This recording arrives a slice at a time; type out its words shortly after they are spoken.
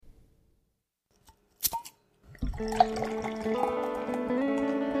Hey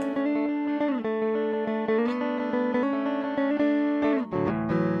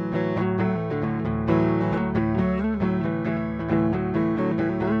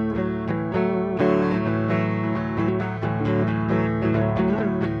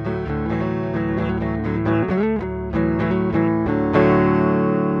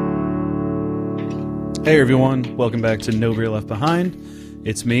everyone, welcome back to No Beer Left Behind.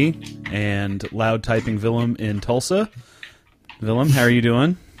 It's me and loud typing Willem in Tulsa. Willem, how are you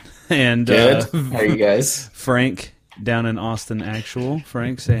doing? And good. How are you guys? Frank down in Austin Actual.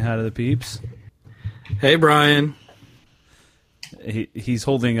 Frank, say hi to the peeps. Hey Brian. He's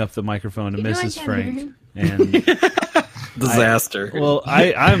holding up the microphone to Mrs. Frank. And disaster.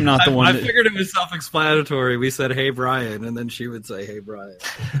 I'm not the one. I figured it was self-explanatory. We said, "Hey Brian," and then she would say, "Hey Brian."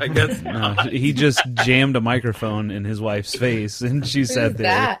 I guess no, he just jammed a microphone in his wife's face, and she sat there.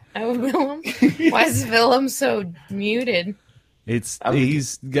 That? Oh, Willem? Why is Willem so muted?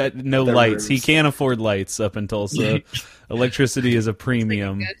 He's got no lights. He can't afford lights up in Tulsa. Electricity is a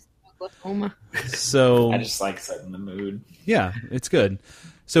premium. So I just like setting the mood. Yeah, it's good.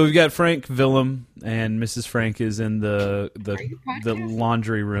 So we've got Frank, Willem, and Mrs. Frank is in the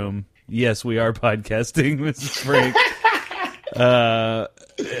laundry room. Yes, we are podcasting, Mrs. Frank.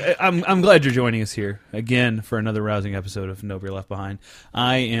 I'm glad you're joining us here again for another rousing episode of No Beer Left Behind.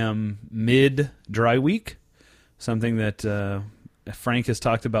 I am mid-dry week, something that Frank has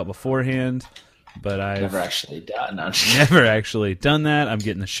talked about beforehand, but I've never actually done. Never actually done that. I'm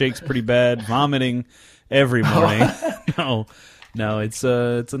getting the shakes pretty bad, vomiting every morning. No, it's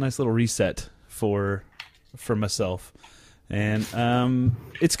a nice little reset for myself, and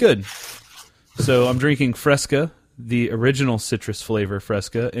it's good. So I'm drinking Fresca, the original citrus flavor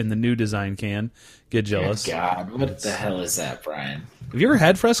Fresca, in the new design can. Get jealous. Oh God, what the hell is that, Brian? Have you ever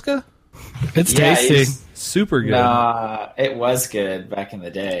had Fresca? It's tasty. Super good. Nah, it was good back in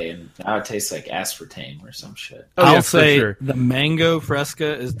the day, and now it tastes like aspartame or some shit. I'll say sure. The mango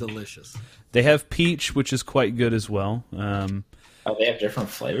Fresca is delicious. They have peach, which is quite good as well. They have different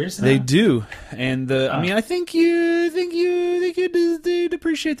flavors now? They do, and I think you'd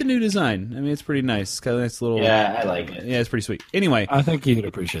appreciate the new design. I mean, it's pretty nice. It's got a nice little. Yeah, I like it. Yeah, it's pretty sweet. Anyway, I think you'd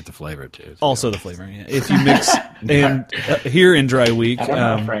appreciate the flavor too. Also, the flavor. Yeah. If you mix, and here in Dry Week, I don't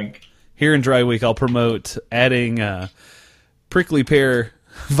know, Frank. Here in Dry Week, I'll promote adding prickly pear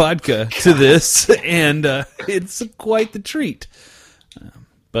vodka to this, and it's quite the treat.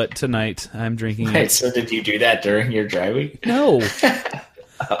 But tonight, I'm drinking... Wait, so did you do that during your dry week? No.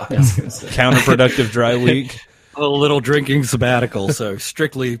 Counterproductive dry week. A little drinking sabbatical, so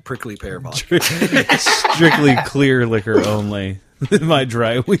strictly prickly pear vodka. Strictly clear liquor only. My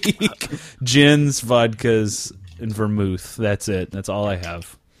dry week. Gins, vodkas, and vermouth. That's it. That's all I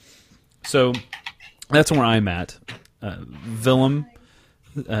have. So, that's where I'm at. Willem...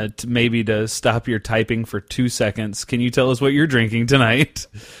 maybe to stop your typing for 2 seconds, can you tell us what you're drinking tonight?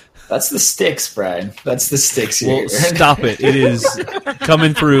 That's the sticks, Brian. That's the sticks. Well, stop it. It is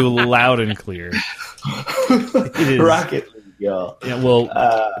coming through loud and clear. It is. Rocket League, y'all. Yeah, well,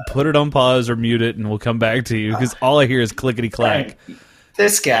 put it on pause or mute it, and we'll come back to you, because all I hear is clickety-clack.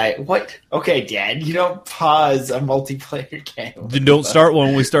 This guy, what? Okay, Dad, you don't pause a multiplayer game. Don't start one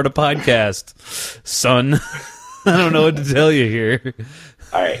when we start a podcast, son. I don't know what to tell you here.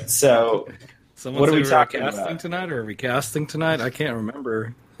 All right, so what are we talking about tonight? Or are we casting tonight? I can't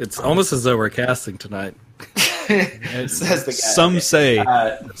remember. It's almost as though we're casting tonight. Says the guy.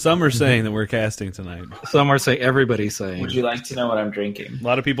 Some are saying that we're casting tonight. Some are saying, everybody's saying. Would you like to know what I'm drinking? A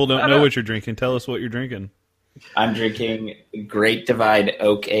lot of people don't know what you're drinking. Tell us what you're drinking. I'm drinking Great Divide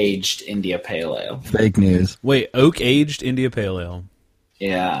Oak Aged India Pale Ale. Fake news. Wait, Oak Aged India Pale Ale.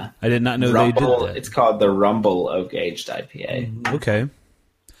 Yeah. I did not know Rumble, they did that. It's called the Rumble Oak Aged IPA. Okay.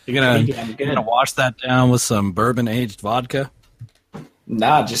 You're gonna wash that down with some bourbon aged vodka?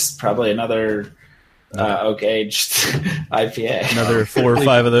 Nah, just probably another oak aged IPA. Another 4 or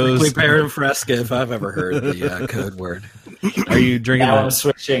 5 of those. Prickly pear and Fresca, if I've ever heard the code word. Are you drinking? Now I'm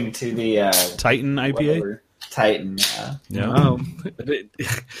switching to the Titan IPA. Whatever. Titan. Yeah. Oh.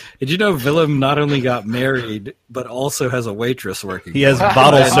 Did you know Willem not only got married but also has a waitress working? He has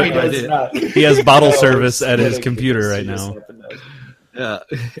bottle service at his computer right now. Yeah.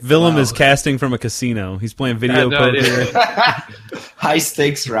 Willem is casting from a casino. He's playing video poker. High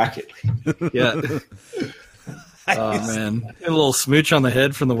stakes Rocket League. Yeah. Oh man, a little smooch on the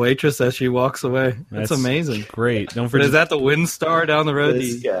head from the waitress as she walks away. That's amazing. Great. Don't But forget. is that the WinStar down the road?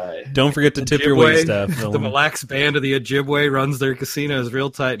 This guy. Don't forget to tip your wait staff. The Mille Lacs band of the Ojibwe runs their casinos real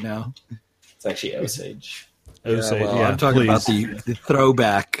tight now. It's actually Osage. I'm talking about the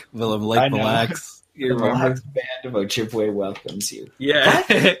throwback Willem Lake Mille Lacs. You The remember? Relaxed Band of Ojibwe welcomes you. Yeah.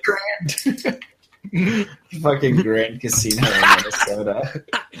 Grand. Fucking Grand Casino in Minnesota.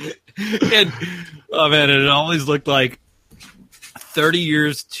 And, oh man, it always looked like 30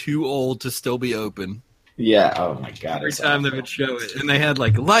 years too old to still be open. Yeah. Oh my god. Every it's time they awful. would show it, and they had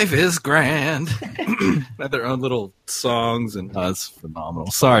like "Life is Grand," they had their own little songs, and it's phenomenal.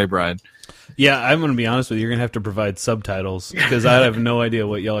 Sorry, Brian. Yeah, I'm going to be honest with you. You're going to have to provide subtitles because I have no idea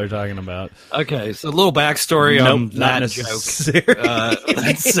what y'all are talking about. Okay, so a little backstory on Nope, not that joke. necessary.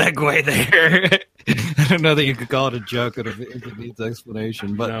 That segue there. I don't know that you could call it a joke if it needs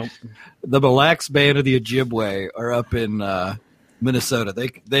explanation, but No. the Mille Lacs Band of the Ojibwe are up in Minnesota.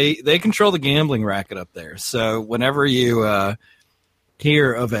 They control the gambling racket up there. So whenever you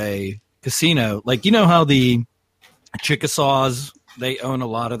hear of a casino, like you know how the Chickasaws, they own a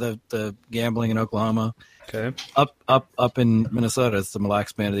lot of the gambling in Oklahoma. Okay. Up in Minnesota, it's the Mille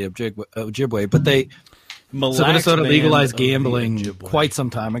Lacs Band of the Ojibwe. But Mille so Lacs Minnesota Band legalized of the gambling Ojibwe. quite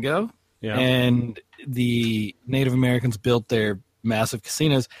some time ago. Yeah. And the Native Americans built their massive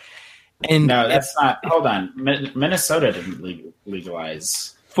casinos. And No, that's not. Hold on. Minnesota didn't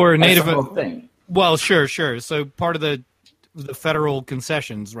legalize. for That's Native, the whole thing. well, sure. So part of the federal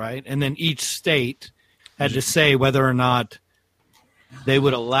concessions, right? And then each state had to say whether or not they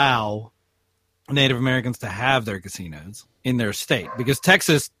would allow Native Americans to have their casinos in their state, because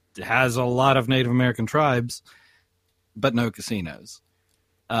Texas has a lot of Native American tribes, but no casinos.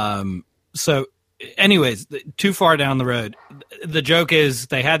 So anyways, too far down the road. The joke is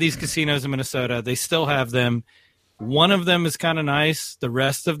they had these casinos in Minnesota. They still have them. One of them is kind of nice. The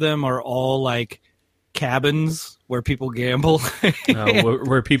rest of them are all like cabins where people gamble.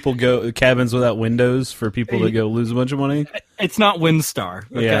 Where people go, cabins without windows for people to go lose a bunch of money. It's not WinStar.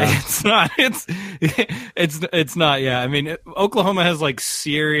 Okay? Yeah. It's not. It's not. Yeah. I mean, Oklahoma has like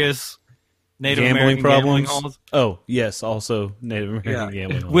serious Native Gambling American problems. gambling halls. Oh yes, also Native American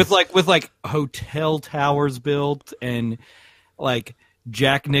gambling halls. with like hotel towers built and like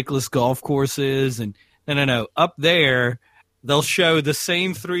Jack Nicklaus golf courses and no. Up there, they'll show the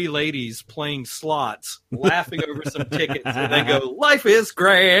same three ladies playing slots, laughing over some tickets, and they go, "Life is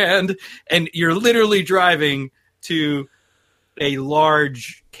grand," and you're literally driving to a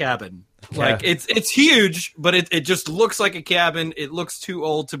large cabin. Like it's huge, but it just looks like a cabin. It looks too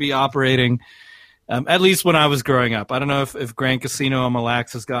old to be operating. At least when I was growing up. I don't know if Grand Casino on Mille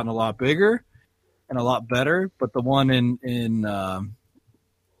Lacs has gotten a lot bigger and a lot better, but the one in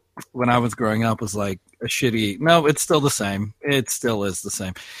when I was growing up was like a shitty. No, it's still the same. It still is the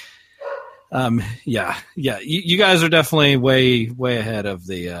same. Yeah. You guys are definitely way ahead of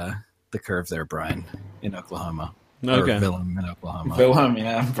the curve there, Brian, in Oklahoma. Okay. Or Willem in Oklahoma. Willem,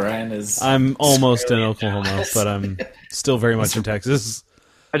 yeah. Brian is. I'm almost in squarely Oklahoma, jealous. but I'm still very much in Texas.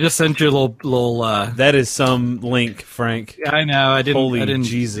 I just sent you a little. That is some link, Frank. I know. I didn't. Holy I didn't,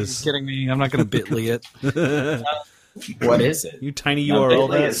 Jesus. Are you kidding me? I'm not going to Bitly it. What is it? You tiny No, URL.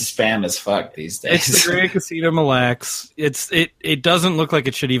 Bitly that? is spam as fuck these days. It's the Grand Casino Mille Lacs. It doesn't look like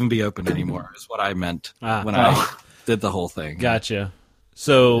it should even be open anymore. Is what I meant when I did the whole thing. Gotcha.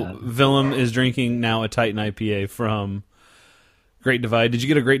 So Willem is drinking now a Titan IPA from Great Divide. Did you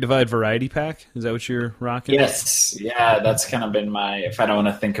get a Great Divide variety pack? Is that what you're rocking? Yes. Yeah, that's kind of been my, if I don't want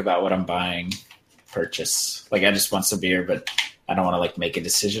to think about what I'm buying, purchase. Like, I just want some beer, but I don't want to, like, make a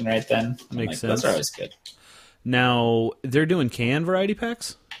decision right then. Makes Those sense. are always good. Now, they're doing can variety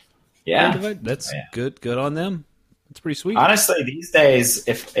packs? Yeah. Great Divide? That's good. Good on them. That's pretty sweet. Honestly, these days,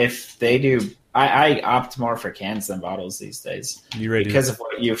 if they do, I opt more for cans than bottles these days. You ready? Because of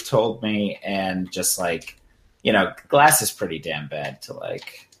what you've told me, and just like, glass is pretty damn bad to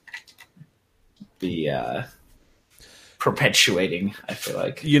like be perpetuating, I feel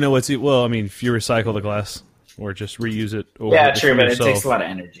like. You know what's well? I mean, if you recycle the glass or just reuse it, or Yeah, true, but yourself. it takes a lot of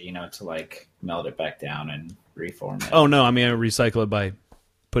energy, to like melt it back down and reform it. Oh no, I mean I recycle it by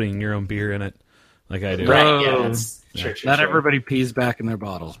putting your own beer in it, like I do. Right? Yeah, that's true. Not everybody pees back in their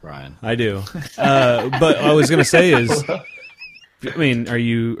bottles, Brian. I do. But I was gonna say is, I mean, are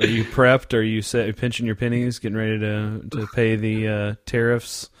you prepped? Are you pinching your pennies, getting ready to pay the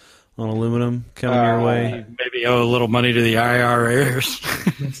tariffs on aluminum coming your way? Maybe owe a little money to the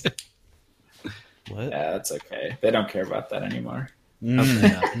IRS. What? Yeah, that's okay. They don't care about that anymore.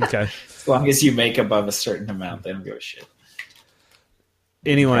 Okay. As long as you make above a certain amount, they don't give a shit.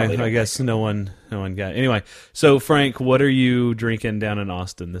 Anyway, Probably don't I guess no one got. Anyway, so Frank, what are you drinking down in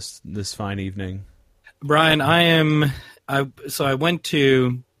Austin this fine evening? Brian, I went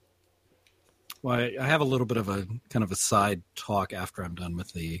to. Well, I have a little bit of a kind of a side talk after I'm done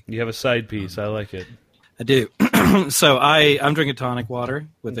with the. You have a side piece. I like it. I do. So I'm drinking tonic water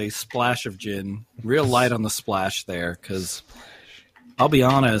with a splash of gin, real light on the splash there, because I'll be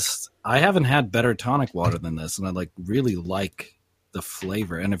honest, I haven't had better tonic water than this, and I really like the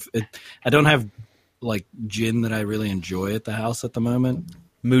flavor. And I don't have like gin that I really enjoy at the house at the moment.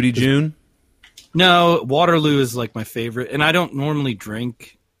 Moody June. No, Waterloo is like my favorite, and I don't normally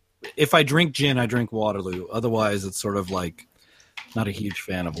drink. If I drink gin, I drink Waterloo. Otherwise, it's sort of like not a huge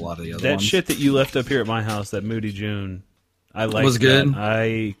fan of a lot of the other That ones. shit that you left up here at my house, that Moody June, I like. Was good?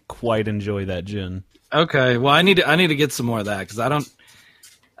 I quite enjoy that gin. Okay, well, I need to get some more of that because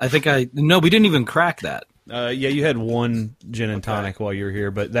no, we didn't even crack that. Yeah, you had one gin and tonic while you were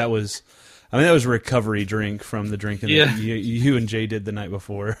here, but that was a recovery drink from the drinking that you and Jay did the night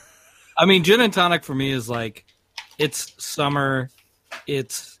before. I mean, gin and tonic for me is like, it's summer,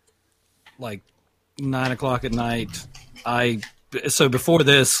 it's like 9:00 at night. So before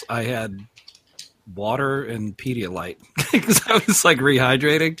this, I had water and Pedialyte because I was like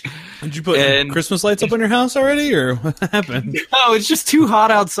rehydrating. Did you put Christmas lights up on your house already, or what happened? No, it's just too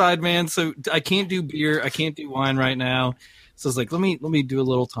hot outside, man. So I can't do beer, I can't do wine right now. So I was like, let me do a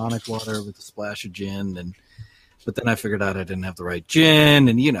little tonic water with a splash of gin, but then I figured out I didn't have the right gin,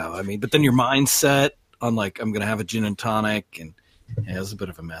 and but then your mind's set on like I'm gonna have a gin and tonic, and it was a bit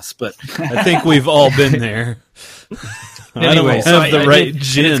of a mess. But I think we've all been there. Anyway, I don't have the right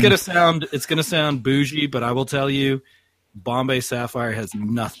gin. It's gonna sound bougie, but I will tell you, Bombay Sapphire has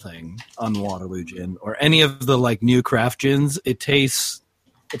nothing on Waterloo gin or any of the like new craft gins. It tastes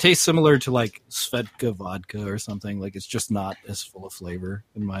similar to like Svedka vodka or something. Like it's just not as full of flavor,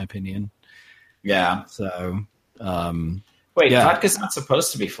 in my opinion. Yeah. So, wait, vodka's not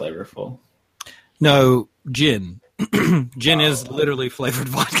supposed to be flavorful. No, gin. Gin is literally flavored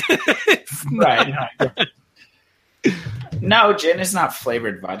vodka. Right. No, gin is not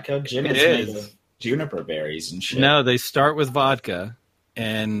flavored vodka. Gin is made of juniper berries and shit. No, they start with vodka,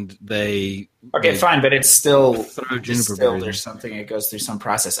 and they... Okay, fine, but it's still throw juniper distilled berries or something. It goes through some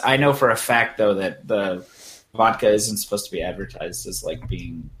process. I know for a fact, though, that the vodka isn't supposed to be advertised as like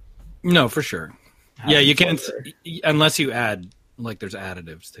being... No, for sure. Yeah, you can't... flavor. Unless you add... Like, there's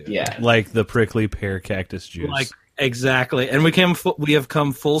additives to it. Yeah. Like the prickly pear cactus juice. Like, exactly. And we have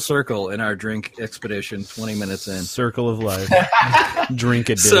come full circle in our drink expedition 20 minutes in. Circle of life. Drink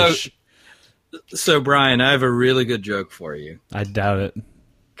a dish. So, Brian, I have a really good joke for you. I doubt it.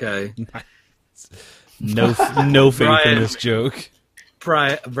 Okay. No faith Brian, in this joke.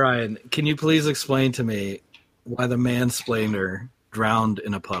 Brian, can you please explain to me why the mansplainer drowned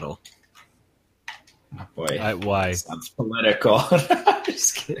in a puddle? Oh, boy. Why? Sounds political.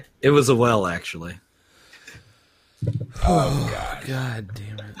 Just kidding. It was a well, actually. Oh, God. God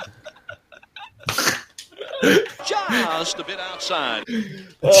damn it. Just a bit outside.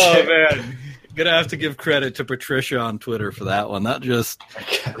 Oh, man. Gonna have to give credit to Patricia on Twitter for that one. That just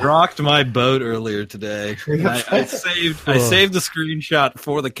rocked my boat earlier today. I saved the screenshot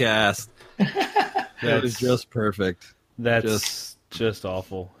for the cast. That was just perfect. That's just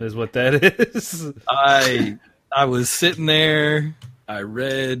awful, is what that is. I was sitting there. I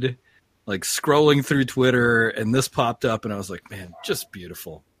read, like, scrolling through Twitter, and this popped up, and I was like, man, just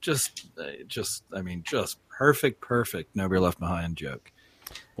beautiful. Just perfect. Nobody Left Behind joke.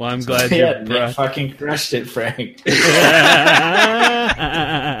 Well, I'm glad Nick fucking crushed it, Frank.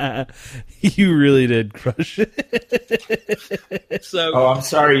 You really did crush it. So, Oh, I'm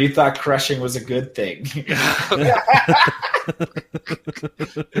sorry. You thought crushing was a good thing. That's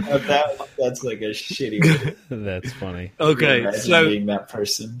like a shitty way That's funny. okay, of so being that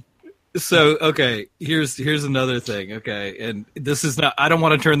person. okay, here's another thing. Okay, and this is not. I don't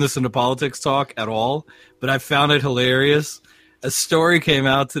want to turn this into politics talk at all, but I found it hilarious. A story came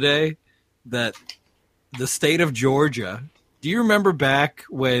out today that the state of Georgia. Do you remember back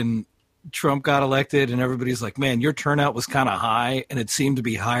when Trump got elected and everybody's like, man, your turnout was kind of high, and it seemed to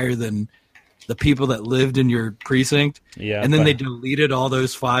be higher than the people that lived in your precinct? Yeah. And then they deleted all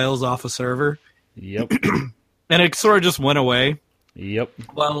those files off a server. Yep. And it sort of just went away. Yep.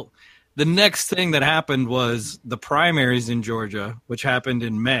 Well, the next thing that happened was the primaries in Georgia, which happened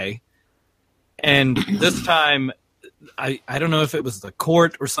in May. And this time, I don't know if it was the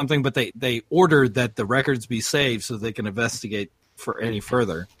court or something, but they ordered that the records be saved so they can investigate for any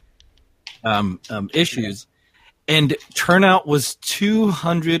further issues. And turnout was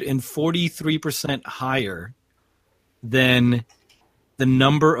 243% higher than the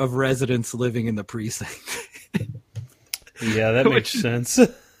number of residents living in the precinct. Yeah, that makes sense.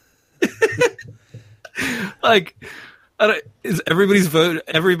 Like, everybody's vote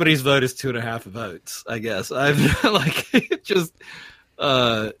is 2.5 votes, I guess. I've like just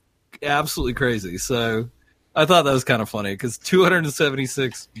absolutely crazy. So I thought that was kind of funny because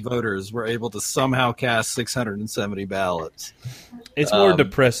 276 voters were able to somehow cast 670 ballots. It's more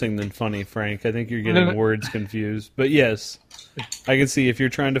depressing than funny, Frank. I think you're getting words confused. But yes, I can see if you're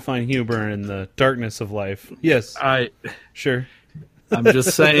trying to find humor in the darkness of life. Yes, sure. I'm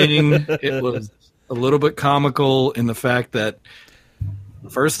just saying it was a little bit comical in the fact that the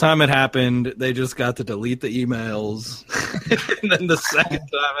first time it happened, they just got to delete the emails. And then the second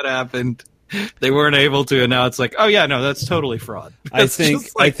time it happened, they weren't able to, and now it's like, oh yeah, no, that's totally fraud. I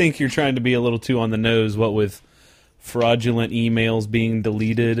think you're trying to be a little too on the nose. What with fraudulent emails being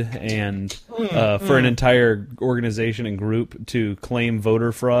deleted, and for an entire organization and group to claim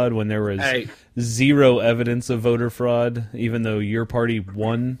voter fraud when there was zero evidence of voter fraud, even though your party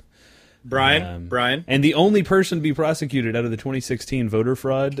won. Brian, and the only person to be prosecuted out of the 2016 voter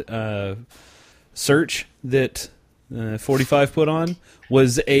fraud search that 45 put on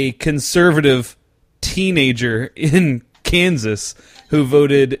was a conservative teenager in Kansas who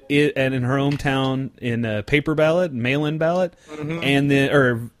voted in her hometown in a paper ballot, mail-in ballot, and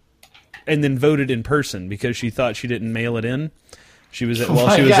then voted in person because she thought she didn't mail it in. She was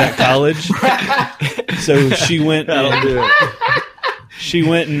at college, so she went. She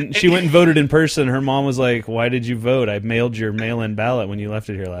went and voted in person. Her mom was like, "Why did you vote? I mailed your mail-in ballot when you left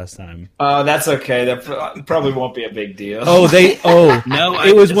it here last time." Oh, that's okay. That probably won't be a big deal. No,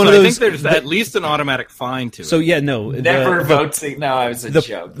 it was one of those. I think there's at least an automatic fine to it. So yeah, no, never voting. No, it was a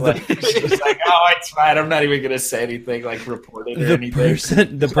joke. Like, she was like, "Oh, it's fine. I'm not even going to say anything, like report it or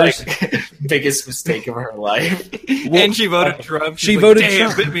anything." The person, like, biggest mistake of her life. And she voted Trump. She voted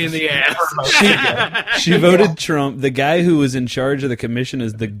Trump. Bit me in the ass. She voted Trump. The guy who was in charge of the commission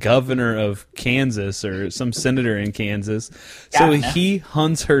is the governor of Kansas or some senator in Kansas. So he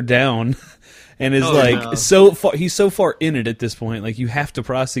hunts her down and is so far. He's so far in it at this point. Like, you have to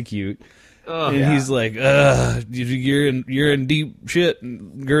prosecute. He's like, you're in deep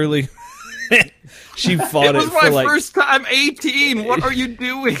shit, girly. She fought it for my first time 18. What are you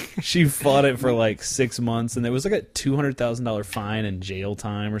doing? She fought it for like 6 months, and there was like a $200,000 fine and jail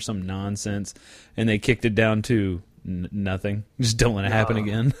time or some nonsense, and they kicked it down to nothing. Just don't let it happen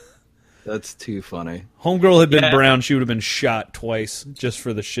again. That's too funny. Homegirl had been brown, she would have been shot twice just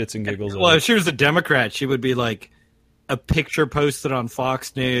for the shits and giggles. Well, if she was a Democrat, she would be like a picture posted on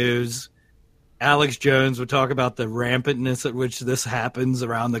Fox News. Alex Jones would talk about the rampantness at which this happens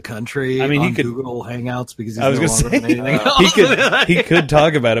around the country. I mean, he could Google Hangouts because he's he could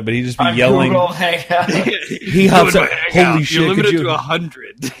talk about it, but he'd just be yelling. Google Hangouts. He hops up. Holy shit! You're limited to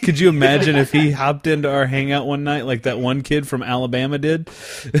 100. Could you imagine if he hopped into our Hangout one night like that one kid from Alabama did?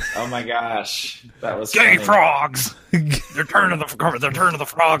 Oh my gosh, that was gay funny. Frogs. They're turning the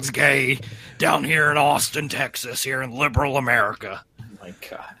frogs gay down here in Austin, Texas, here in liberal America. Oh my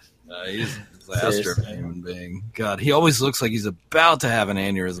god, he's disaster of a human being. God, he always looks like he's about to have an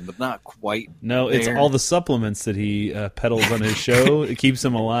aneurysm, but not quite. No, it's all the supplements that he peddles on his show. It keeps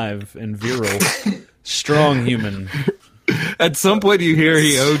him alive and virile. Strong human. At some point you hear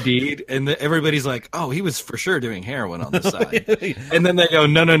he OD'd, and everybody's like, oh, he was for sure doing heroin on the side. And then they go,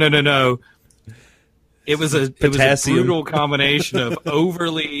 no. It was a brutal combination of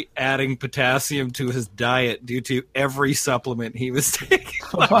overly adding potassium to his diet due to every supplement he was taking.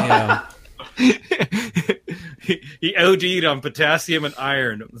 Yeah. He OD'd on potassium and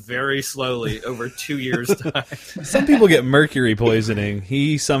iron very slowly over 2 years' time. Some people get mercury poisoning.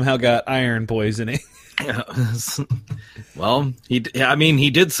 He somehow got iron poisoning. Well, he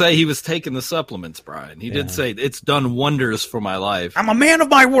did say he was taking the supplements, Brian. He did say it's done wonders for my life. I'm a man of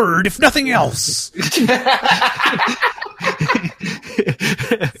my word, if nothing else.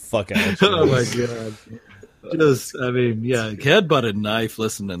 Fuck out. Oh my god. Head-butted knife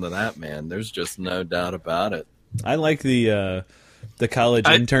listening to that, man. There's just no doubt about it. I like the college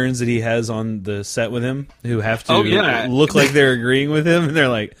interns that he has on the set with him who have to look like they're agreeing with him, and they're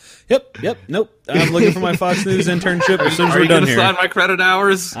like, yep, nope, I'm looking for my Fox News internship as soon as we're done here. Sign my credit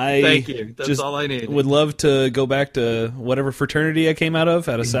hours? Thank you. That's all I need. Would love to go back to whatever fraternity I came out of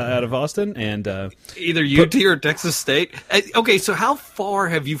Austin, and either UT or Texas State. Okay, so how far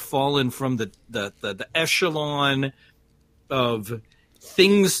have you fallen from the echelon of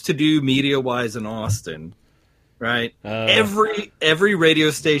things to do media-wise in Austin? Right. Every radio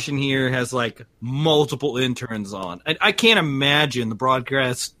station here has like multiple interns on. I can't imagine the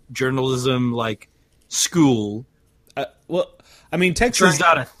broadcast journalism like school. Texas turns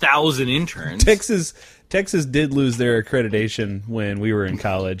out 1,000 interns. Texas did lose their accreditation when we were in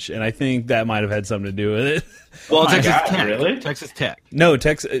college, and I think that might have had something to do with it. Well, Texas Tech. Really? Texas Tech. No,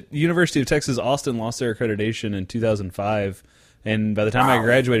 University of Texas Austin lost their accreditation in 2005 And by the time I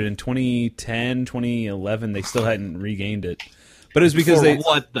graduated in 2010, 2011, they still hadn't regained it. But it was because For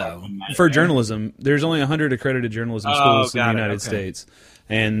what, though? For journalism. There's only 100 accredited journalism schools in the United States.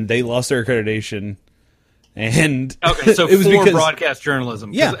 And they lost their accreditation. And okay, so it was for because, broadcast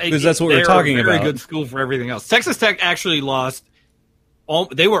journalism. Yeah, because that's what we're talking about. They're a very good school for everything else. Texas Tech actually lost.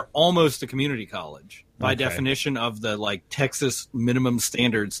 They were almost a community college by definition of the Texas minimum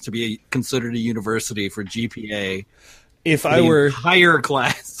standards to be considered a university for GPA. If I were higher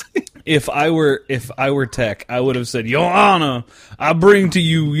class, if I were Tech, I would have said, "Your Honor, I bring to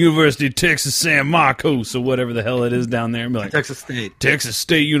you University of Texas San Marcos or whatever the hell it is down there." And be like, Texas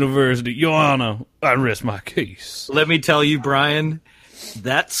State University, Your Honor, I rest my case. Let me tell you, Brian,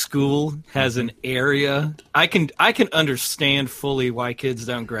 that school has an area. I can understand fully why kids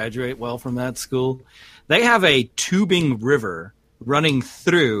don't graduate well from that school. They have a tubing river running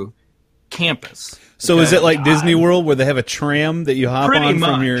through campus. So is it like Disney World where they have a tram that you hop Pretty on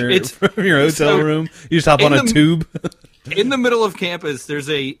much. from your hotel room? You just hop on a tube? In the middle of campus, there's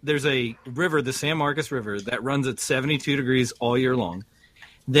a river, the San Marcos River, that runs at 72 degrees all year long.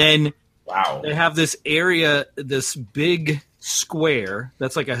 Then they have this area, this big square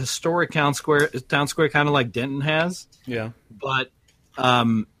that's like a historic town square, kind of like Denton has. Yeah. But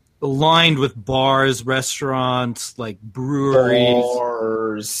lined with bars, restaurants, like breweries.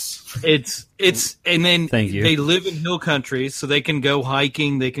 It's and then they live in hill country, so they can go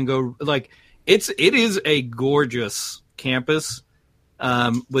hiking. They can go it is a gorgeous campus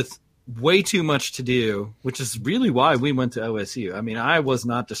with way too much to do, which is really why we went to OSU. I mean, I was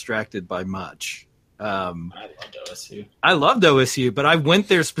not distracted by much. I loved OSU. I loved OSU, but I went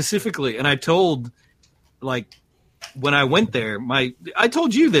there specifically, and I told when I went there, I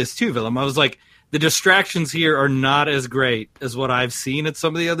told you this too, Willem. I was like, the distractions here are not as great as what I've seen at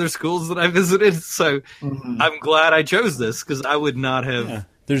some of the other schools that I visited. So I'm glad I chose this because I would not have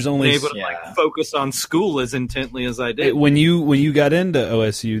been able to focus on school as intently as I did. When you got into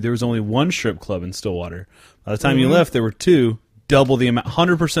OSU, there was only one strip club in Stillwater. By the time you left, there were two, double the amount,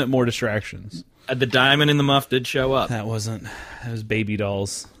 100% more distractions. The Diamond in the Muff did show up. That was Baby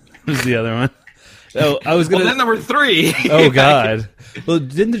Dolls. That was the other one. Oh, I was gonna. Well, then there were three. Oh God! Well,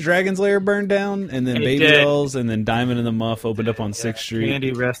 didn't the Dragon's Lair burn down, and then Baby Dolls, and then Diamond in the Muff opened up on 6th Street?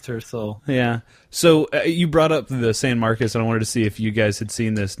 Candy, rest her soul. Yeah. So you brought up the San Marcos, and I wanted to see if you guys had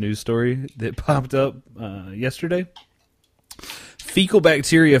seen this news story that popped up yesterday. Fecal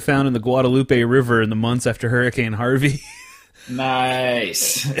bacteria found in the Guadalupe River in the months after Hurricane Harvey.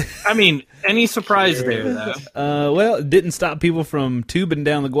 Nice. I mean, any surprise there, though? Well, it didn't stop people from tubing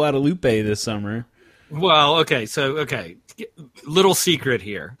down the Guadalupe this summer. Well, okay. Little secret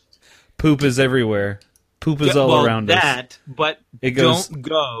here. Poop is everywhere. Poop is all around us. But don't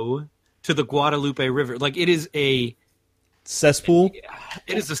go to the Guadalupe River. It is a cesspool.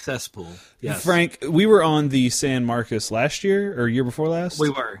 It is a cesspool. Yes. Frank, we were on the San Marcos last year or year before last. We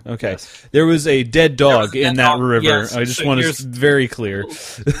were. Okay. Yes. There was a dead dog in that river. Yes. I just want to very clear.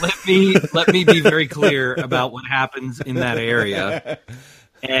 Let me be very clear about what happens in that area.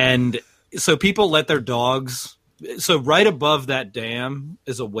 And so people let their dogs. So right above that dam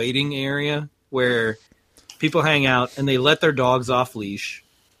is a waiting area where people hang out and they let their dogs off leash.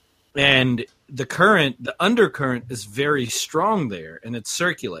 And the undercurrent is very strong there, and it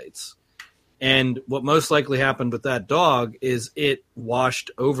circulates. And what most likely happened with that dog is it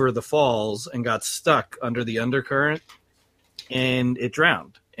washed over the falls and got stuck under the undercurrent, and it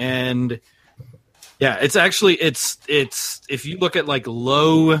drowned. And yeah, it's actually it's if you look at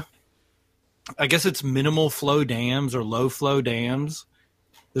low, I guess it's minimal flow dams or low flow dams.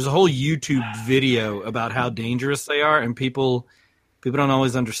 There's a whole YouTube video about how dangerous they are, and people don't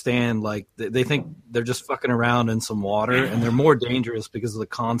always understand. They think they're just fucking around in some water, and they're more dangerous because of the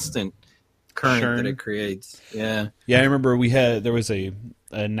constant current that it creates. Yeah. Yeah, I remember there was a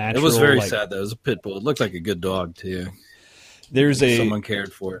natural. It was very sad though. It was a pit bull. It looked like a good dog too. Someone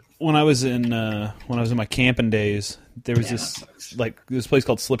cared for it. When I was in my camping days, there was this place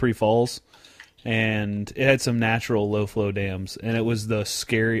called Slippery Falls, and it had some natural low flow dams, and it was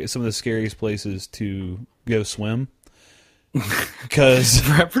some of the scariest places to go swim. Because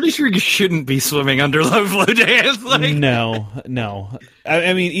I'm pretty sure you shouldn't be swimming under low flow dams. No.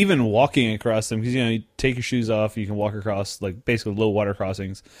 I mean, even walking across them, because you take your shoes off, you can walk across basically low water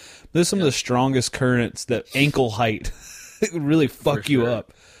crossings. There's some of the strongest currents that ankle height it would really fuck you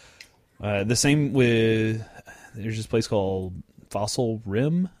up. The same with there's this place called Fossil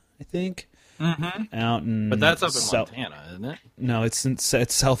Rim, I think. Mm-hmm. Out in, but that's up in Montana, isn't it? No, it's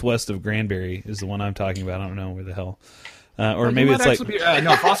southwest of Granbury is the one I'm talking about. I don't know where the hell. or maybe it's like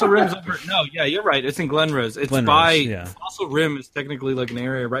no, Fossil Rim's over. No, yeah, you're right. It's in Glenrose. It's Glenrose, Fossil Rim is technically like an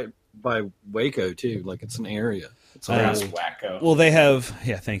area right by Waco too. Like it's an area. It's wacko. Well, they have.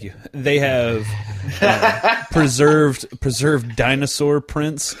 Yeah, thank you. They have preserved dinosaur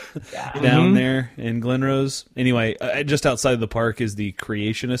prints down there in Glenrose. Anyway, just outside the park is the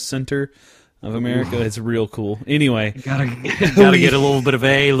Creationist Center of America. It's real cool. Anyway, gotta get a little bit of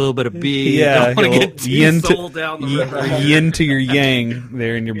A, a little bit of B. Yeah, don't want to get too sold down the river. Yin to your yang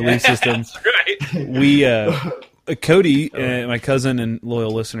there in your belief system. That's right. We. Cody, my cousin and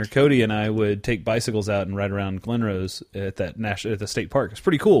loyal listener Cody, and I would take bicycles out and ride around Glenrose at the state park. It's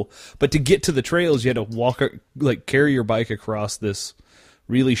pretty cool. But to get to the trails, you had to carry your bike across this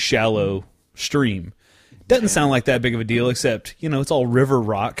really shallow stream. Doesn't sound like that big of a deal, except it's all river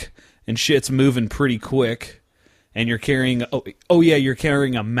rock and shit's moving pretty quick, and you're carrying you're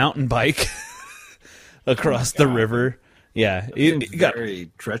carrying a mountain bike across the river. Yeah, it got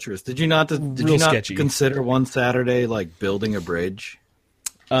very treacherous. Did you not sketchy. Consider one Saturday like building a bridge?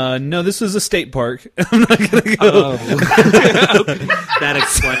 No, this was a state park. I'm not gonna go. That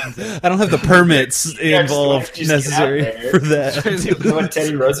explains it. I don't have the permits involved necessary for that. You know what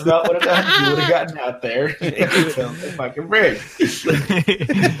Teddy Roosevelt would have done? He would have gotten out there and built a fucking bridge.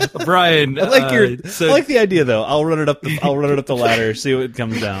 Brian, I like the idea though. I'll run it up the ladder, see what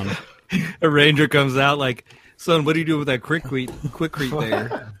comes down. A ranger comes out like, son, what do you do with that quickcrete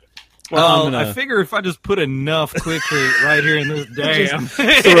there? Well, I figure if I just put enough quickcrete right here in this dam,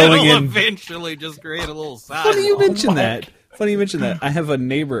 throwing it'll in eventually just create a little sidewalk. Funny you mention that. I have a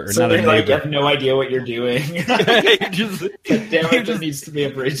neighbor, or so not a neighbor. You have no idea what you're doing. There needs to be a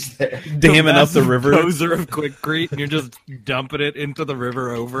bridge there. Damming up the river. Poser of quickcrete, and you're just dumping it into the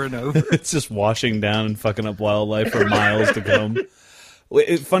river over and over. It's just washing down and fucking up wildlife for miles to come.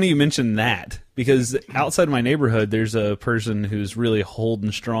 It's funny you mentioned that, because outside my neighborhood, there's a person who's really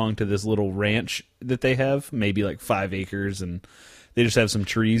holding strong to this little ranch that they have, maybe like 5 acres, and they just have some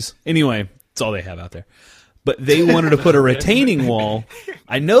trees. Anyway, that's all they have out there. But they wanted to put a retaining wall.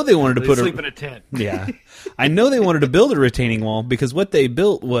 I know they wanted to sleep in a tent. Yeah. I know they wanted to build a retaining wall, because what they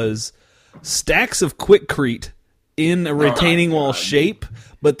built was stacks of Quikrete in a retaining wall shape,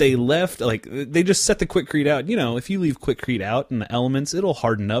 but they they just set the Quikrete out. If you leave Quikrete out in the elements, it'll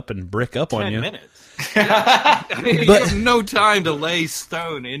harden up and brick up on you. 10 minutes. You have no time to lay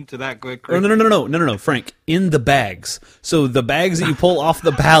stone into that Quikrete. No, Frank. In the bags. So the bags that you pull off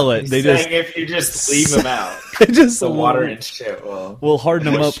the pallet, if you just leave them out, the water and shit will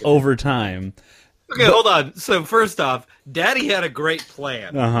harden them up over time. Okay, hold on. So first off, Daddy had a great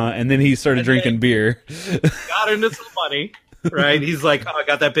plan. And then he started drinking beer. Got into some money, right? He's like, I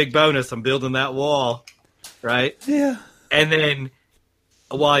got that big bonus. I'm building that wall, right? Yeah. And then,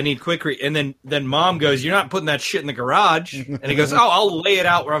 I need Quikrete. And then Mom goes, you're not putting that shit in the garage. And he goes, I'll lay it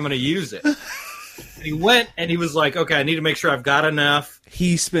out where I'm going to use it. And he went and he was like, okay, I need to make sure I've got enough.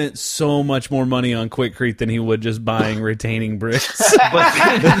 He spent so much more money on Quikrete than he would just buying retaining bricks.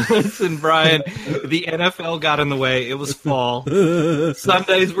 But listen, Brian, the NFL got in the way. It was fall.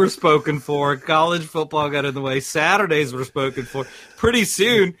 Sundays were spoken for. College football got in the way. Saturdays were spoken for. Pretty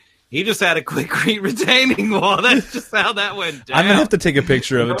soon, he just had a Quikrete retaining wall. That's just how that went down. I'm going to have to take a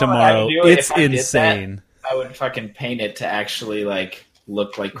picture of it tomorrow. It's insane. I would fucking paint it to actually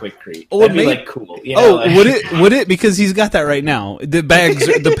look like Quikrete. Oh, that'd be cool. Would it? Because he's got that right now. The bags,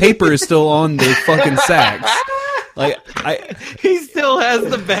 the paper is still on the fucking sacks. He still has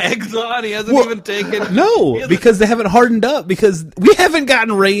the bags on. He hasn't even taken. No, because they haven't hardened up. Because we haven't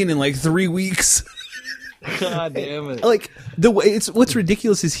gotten rain in 3 weeks. God damn it! What's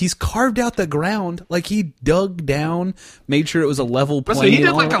ridiculous is he's carved out the ground. He dug down, made sure it was a level plane. So he did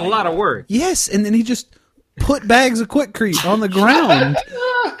a lot of work. Yes, and then he just put bags of Quikrete on the ground,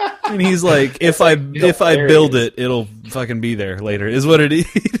 and he's like, "If I build it, it'll fucking be there later." Is what it is.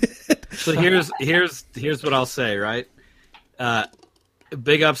 So here's what I'll say. Right,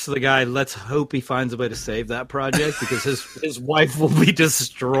 big ups to the guy. Let's hope he finds a way to save that project, because his wife will be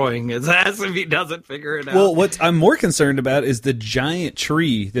destroying his ass if he doesn't figure it out. Well, what I'm more concerned about is the giant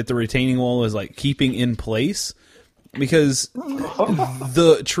tree that the retaining wall is keeping in place, because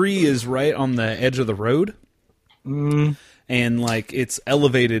the tree is right on the edge of the road. And it's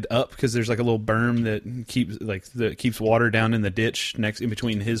elevated up because there's a little berm that keeps water down in the ditch in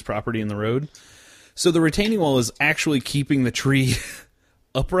between his property and the road. So the retaining wall is actually keeping the tree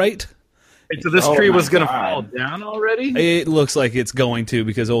upright. So this tree was going to fall down already? It looks like it's going to,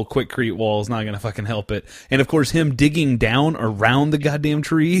 because old Quikrete wall is not going to fucking help it. And of course, him digging down around the goddamn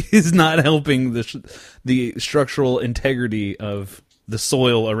tree is not helping the structural integrity of the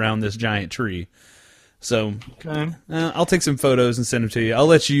soil around this giant tree. So Okay. I'll take some photos and send them to you. I'll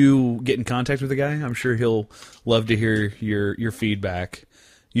let you get in contact with the guy. I'm sure he'll love to hear your feedback.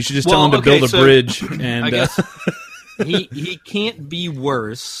 You should just tell him to build a bridge. And I guess he can't be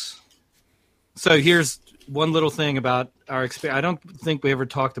worse. So here's one little thing about our experience. I don't think we ever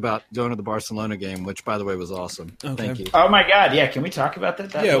talked about going to the Barcelona game, which, by the way, was awesome. Okay. Thank you. Oh my God! Yeah, can we talk about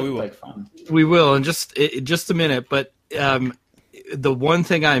that? Yeah, we will. Like fun. We will in just a minute. But the one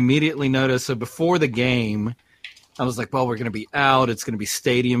thing I immediately noticed, so before the game, I was like, well, we're going to be out. It's going to be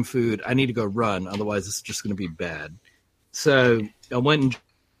stadium food. I need to go run. Otherwise, it's just going to be bad. So I went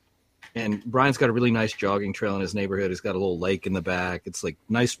and Brian's got a really nice jogging trail in his neighborhood. He's got a little lake in the back. It's like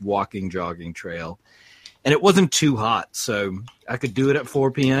nice walking, jogging trail. And it wasn't too hot, so I could do it at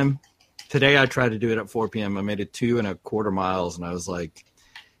 4 p.m. Today I tried to do it at 4 p.m. I made it 2.25 miles, and I was like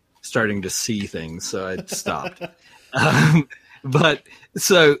starting to see things, so I stopped. But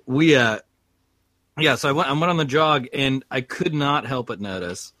so we, so I went on the jog, and I could not help but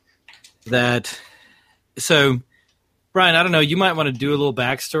notice that. So, Brian, I don't know. You might want to do a little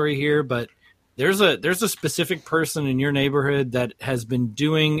backstory here, but there's a specific person in your neighborhood that has been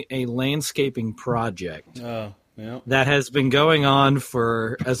doing a landscaping project. Oh, yeah. That has been going on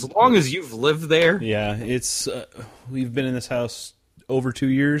for as long as you've lived there. Yeah, it's we've been in this house over 2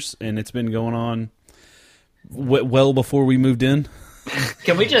 years, and it's been going on well before we moved in.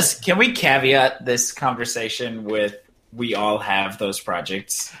 Can we caveat this conversation with we all have those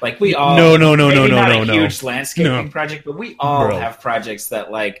projects? Like we all no, not a huge landscaping project, but we all have projects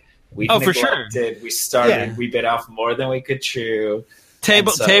that like we neglected, for sure. We started, we bit off more than we could chew.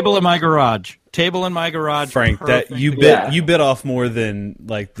 Table in my garage. Table in my garage. Frank, perfect. that you bit off more than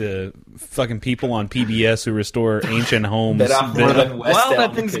like the fucking people on PBS who restore ancient homes. Bit off more than West well, Elm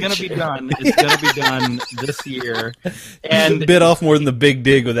that thing's could going to be chew. done. It's going to be done this year. And bit off more than the Big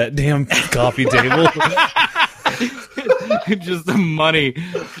Dig with that damn coffee table. just the money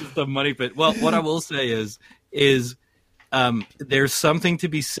pit. Well, what I will say is there's something to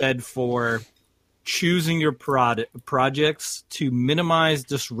be said for choosing your projects to minimize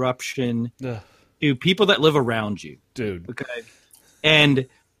disruption to people that live around you. Dude. Okay. And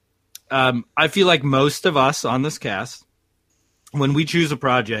I feel like most of us on this cast, when we choose a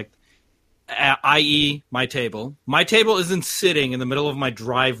project, i.e. my table isn't sitting in the middle of my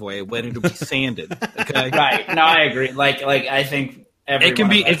driveway waiting to be sanded. Okay. Right. No, I agree. Like I think it can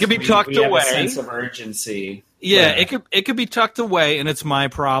be tucked we have away. a sense of urgency. Yeah, it could be tucked away, and it's my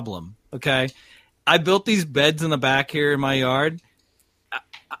problem. Okay, I built these beds in the back here in my yard.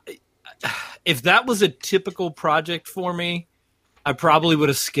 If that was a typical project for me, I probably would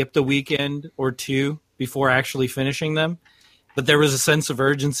have skipped a weekend or two before actually finishing them. But there was a sense of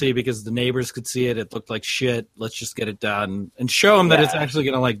urgency because the neighbors could see it. It looked like shit. Let's just get it done and show them that it's actually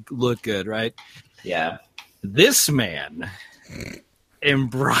going to like look good, right? Yeah. This man in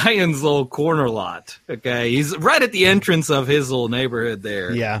Brian's little corner lot. Okay, he's right at the entrance of his little neighborhood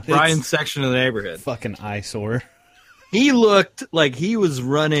there. Yeah, Brian's section of the neighborhood. Fucking eyesore. He looked like he was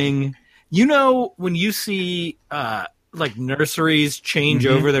running. You know when you see like nurseries change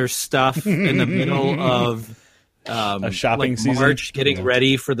over their stuff in the middle of a shopping like March, season, getting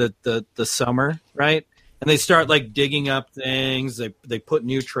ready for the summer, right? And they start like digging up things. They put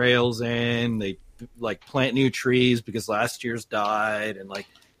new trails in. They like plant new trees because last year's died, and like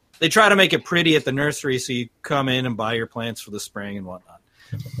they try to make it pretty at the nursery so you come in and buy your plants for the spring and whatnot.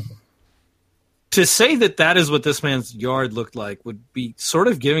 To say that is what this man's yard looked like would be sort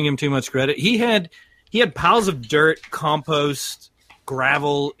of giving him too much credit. He had piles of dirt, compost,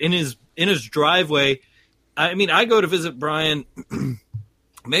 gravel in his driveway. I mean, I go to visit Brian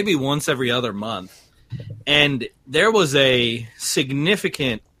maybe once every other month, and there was a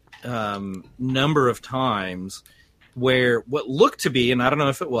significant number of times where what looked to be, and I don't know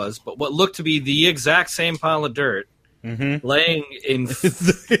if it was, but what looked to be the exact same pile of dirt laying in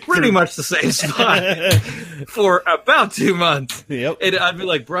pretty much the same spot for about 2 months. Yep. And I'd be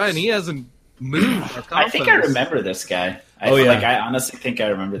like, Brian, he hasn't moved. I think I remember this guy. I honestly think I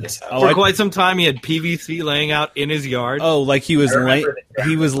remember this house. For quite some time, he had PVC laying out in his yard. Oh, like he was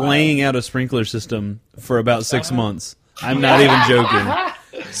laying out a sprinkler system for about 6 months. I'm not even joking.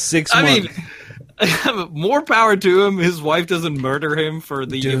 6 months. I mean, more power to him. His wife doesn't murder him for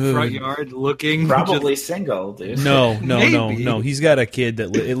the front yard looking. Probably single, dude. No. He's got a kid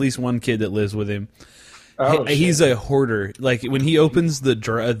at least one kid that lives with him. Oh, he's a hoarder. Like when he opens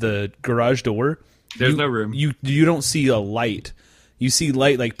the garage door, there's no room. You don't see a light. You see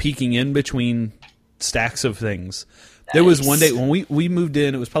light like peeking in between stacks of things. There was one day when we moved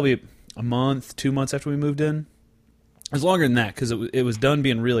in. It was probably a month, 2 months after we moved in. It was longer than that because it was done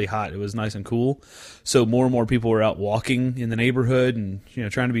being really hot. It was nice and cool. So more and more people were out walking in the neighborhood and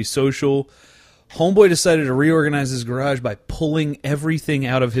trying to be social. Homeboy decided to reorganize his garage by pulling everything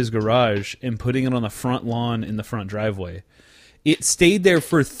out of his garage and putting it on the front lawn in the front driveway. It stayed there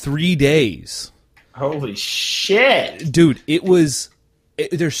for 3 days. Holy shit. Dude,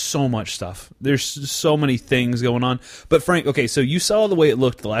 there's so much stuff. There's so many things going on. But Frank, okay, so you saw the way it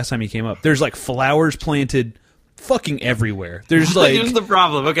looked the last time you came up. There's like flowers planted fucking everywhere. There's like... Here's the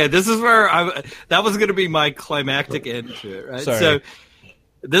problem. Okay, this is where that was going to be my climactic end to it, right? Sorry. So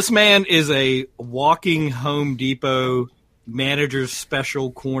this man is a walking Home Depot manager's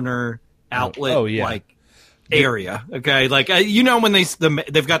special corner outlet like area. Okay, like when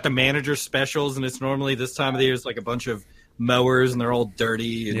they've got the manager specials and it's normally this time of the year it's like a bunch of mowers and they're all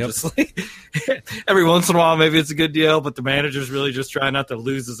dirty and just like every once in a while maybe it's a good deal, but the manager's really just trying not to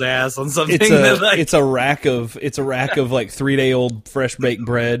lose his ass on something. It's a rack of like 3-day-old fresh baked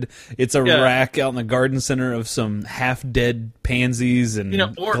bread. It's a rack out in the garden center of some half dead pansies and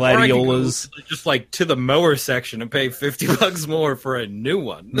gladiolas. Or just like to the mower section and pay $50 more for a new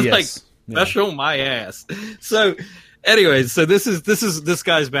one. Yes. Like special my ass. So anyways, so this is this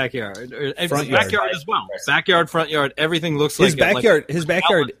guy's backyard. Front yard. Backyard as well. Backyard, front yard, everything looks his like backyard. His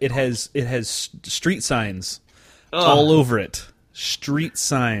backyard. It has street signs all over it. Street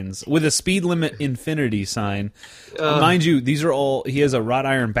signs with a speed limit infinity sign. Mind you, these are all. He has a wrought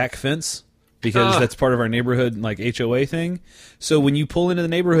iron back fence because that's part of our neighborhood like HOA thing. So when you pull into the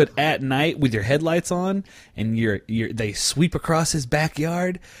neighborhood at night with your headlights on and they sweep across his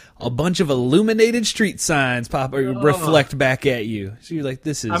backyard, a bunch of illuminated street signs reflect back at you. So you're like,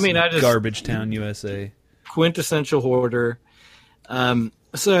 this is Garbage Town, USA. Quintessential hoarder.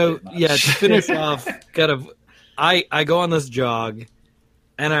 So to finish off, I go on this jog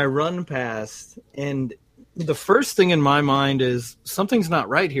and I run past, and the first thing in my mind is something's not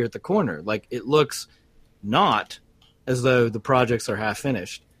right here at the corner. Like, it looks not as though the projects are half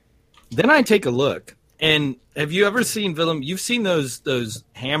finished. Then I take a look, and have you ever seen, Willem? You've seen those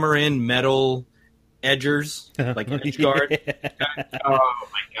hammer-in metal edgers, like edge guard. Oh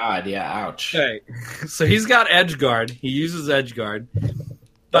my god! Yeah, ouch. Okay, so he's got edge guard. He uses edge guard.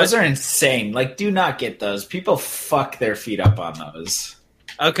 Those are insane. Like, do not get those. People fuck their feet up on those.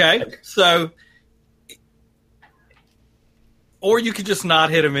 Okay, so. Or you could just not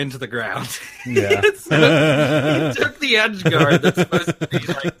hit him into the ground. Yeah. So he took the edge guard that's supposed to be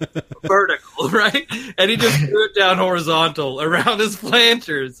like vertical, right? And he just threw it down horizontal around his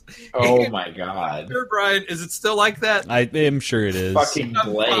planters. Oh my god. Sure, Brian, is it still like that? I am sure it is. Fucking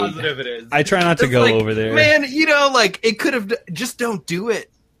blade. I'm positive it is. I try not to go over there. Man, like, it could have... Just don't do it.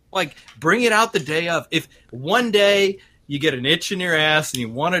 Like, bring it out the day of. If one day you get an itch in your ass and you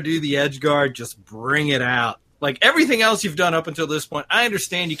want to do the edge guard, just bring it out. Like, everything else you've done up until this point, I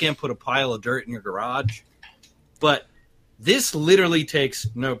understand you can't put a pile of dirt in your garage, but this literally takes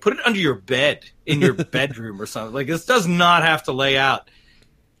put it under your bed in your bedroom or something. Like, this does not have to lay out.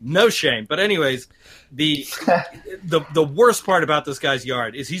 No shame. But anyways, the worst part about this guy's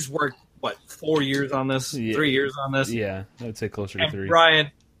yard is he's worked 4 years on this, 3 years on this. Yeah, I would say closer to 3.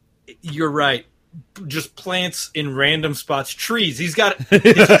 Brian, you're right. Just plants in random spots. Trees. His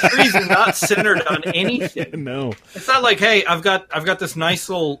trees are not centered on anything. No. It's not like, hey, I've got this nice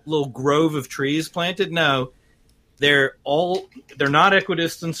little grove of trees planted. No. They're not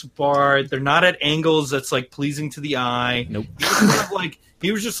equidistant apart. They're not at angles that's like pleasing to the eye. Nope.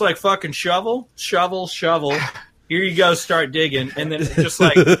 He was just like, fucking shovel. Here you go, start digging. And then just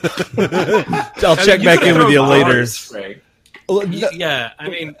like I'll check back in with you later. Yeah, I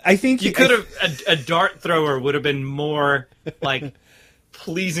mean, I think you could have a dart thrower would have been more like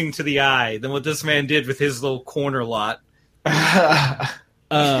pleasing to the eye than what this man did with his little corner lot.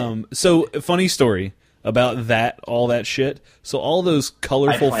 So funny story about all that shit. So all those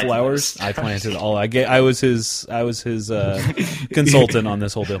colorful flowers, I planted all. I was his consultant on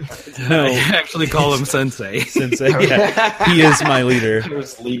this whole deal. No, I actually call him Sensei. Sensei, yeah, he is my leader. He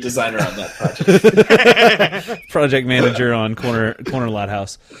was lead designer on that project. Project manager on corner lot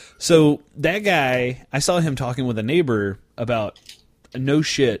house. So that guy, I saw him talking with a neighbor about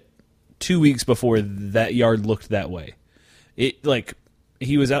 2 weeks before that yard looked that way.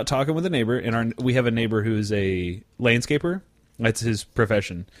 He was out talking with a neighbor, and we have a neighbor who is a landscaper. That's his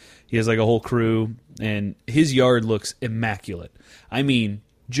profession. He has like a whole crew, and his yard looks immaculate. I mean,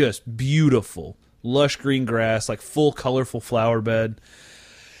 just beautiful. Lush green grass, like full colorful flower bed.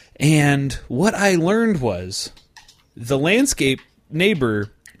 And what I learned was the landscape neighbor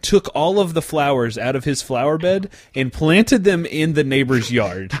took all of the flowers out of his flower bed and planted them in the neighbor's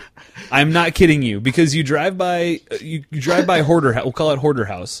yard. I'm not kidding you, because you drive by Hoarder House. We'll call it Hoarder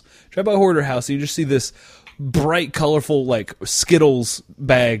House. Drive by Hoarder House, and you just see this bright, colorful, like Skittles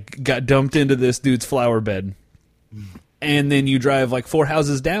bag got dumped into this dude's flower bed. And then you drive like 4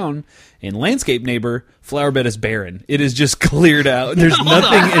 houses down, and landscape neighbor, flower bed is barren. It is just cleared out. There's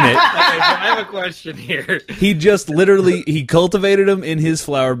nothing in it. Okay, so I have a question here. He just literally, he cultivated them in his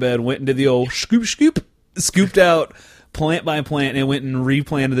flower bed, went into the old scooped out plant by plant, and went and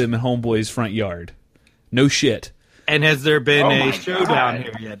replanted them in Homeboy's front yard. No shit. And has there been Oh a my showdown God.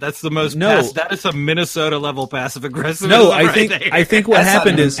 here yet? That's the most. No. That is a Minnesota level passive aggressive. No, right I think what That's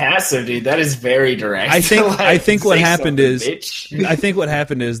happened not is passive, dude. That is very direct. I think what say happened something, is bitch. I think what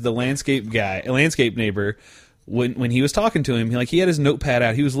happened is the landscape neighbor, when he was talking to him, he had his notepad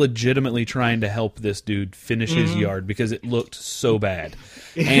out. He was legitimately trying to help this dude finish his yard because it looked so bad.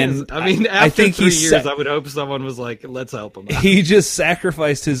 And I mean, after I think 3 he's years, I would hope someone was like, "Let's help him out." he just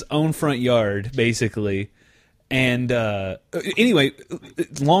sacrificed his own front yard basically. And anyway,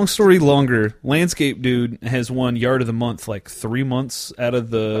 long story longer, landscape dude has won yard of the month like 3 months out of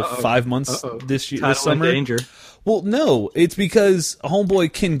the 5 months this year, this Title in summer. danger. Well, no, it's because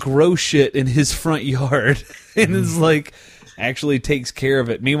Homeboy can grow shit in his front yard and is like actually takes care of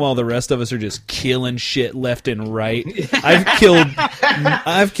it. Meanwhile, the rest of us are just killing shit left and right. I've killed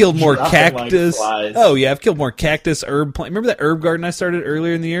more Dropping like cactus. flies. Oh yeah, I've killed more cactus herb plant. Remember that herb garden I started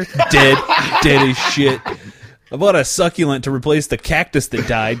earlier in the year? Dead as shit. I bought a succulent to replace the cactus that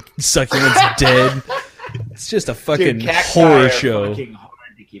died. Succulent's dead. It's just a fucking Dude, cacti horror are show. fucking hard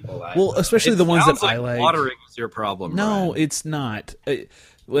to keep alive. Well, especially the ones that Sounds I like. Watering is your problem. No, Brian. it's not.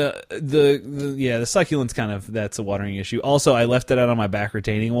 Well, the succulent's kind of, that's a watering issue. Also, I left it out on my back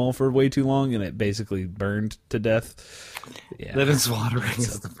retaining wall for way too long, and it basically burned to death. Yeah. That is watering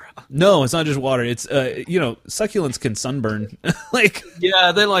is the problem. No, it's not just water. It's succulents can sunburn.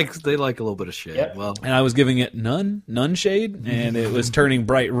 Yeah, they like a little bit of shade. Yep. Well, And I was giving it none shade, and it was turning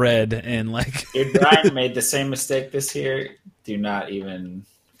bright red and like. Dude, Brian made the same mistake this year. Do not even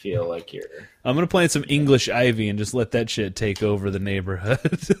feel like you're. I'm gonna plant some English ivy and just let that shit take over the neighborhood.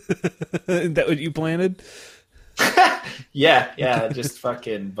 Is that what you planted? Yeah, just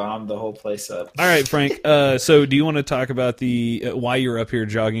fucking bombed the whole place up. All right, Frank. So, do you want to talk about the why you're up here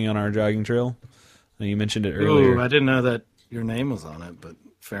jogging on our jogging trail? You mentioned it earlier. ooh, I didn't know that your name was on it, but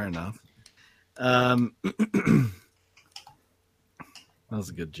fair enough. That was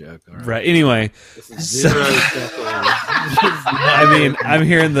a good joke. All right. Right. Anyway, Zero I mean, I'm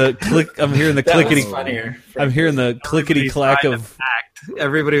hearing the click. I'm hearing the That was clickety. funnier. I'm hearing the clickety clack of.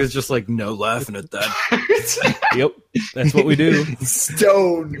 Everybody was just like, no laughing at that. Yep, that's what we do.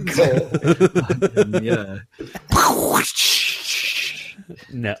 Stone cold. Yeah.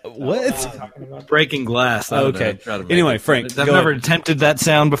 No, what? Breaking glass. I don't Okay. know. Try to make Anyway, it. Frank, I've go never ahead. attempted that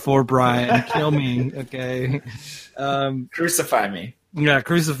sound before, Brian. Kill me, okay? Crucify me. Yeah,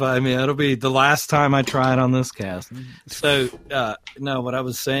 crucify me. That'll be the last time I try it on this cast. So, no, what I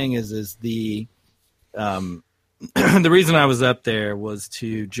was saying is the the reason I was up there was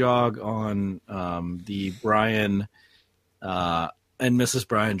to jog on the Brian and Mrs.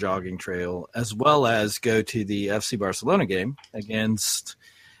 Brian jogging trail, as well as go to the FC Barcelona game against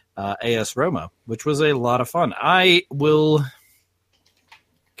AS Roma, which was a lot of fun. I will.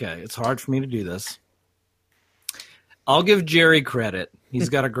 Okay, it's hard for me to do this. I'll give Jerry credit. He's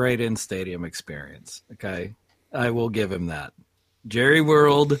got a great in-stadium experience. Okay, I will give him that. Jerry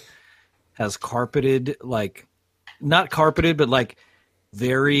World has carpeted, like, not carpeted, but like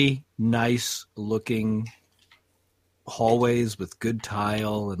very nice looking hallways with good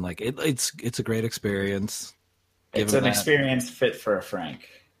tile, and like it's a great experience. Give It's him an that. experience fit for a Frank.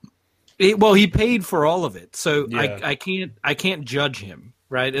 Well, he paid for all of it, so Yeah. I can't judge him.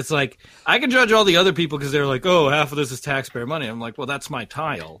 Right? It's like I can judge all the other people because they're like, oh, half of this is taxpayer money. I'm like, well, that's my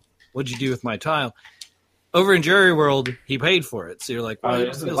tile. What'd you do with my tile? Over in Jerry World, he paid for it. So you're like, well,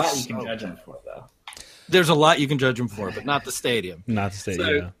 There's a it lot feels you can so judge him bad. for, though. There's a lot you can judge him for, but not the stadium. Not to say, So-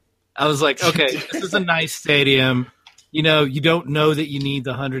 yeah. I was like, okay, this is a nice stadium. You know, you don't know that you need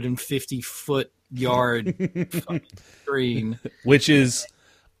the 150-foot yard fucking screen. Which is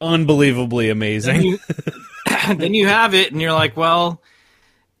unbelievably amazing. Then you have it, and you're like, well,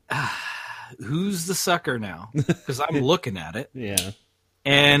 who's the sucker now? Because I'm looking at it. Yeah.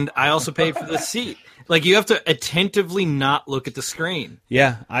 And I also paid for the seat. Like, you have to attentively not look at the screen.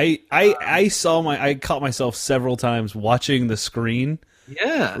 Yeah, I caught myself several times watching the screen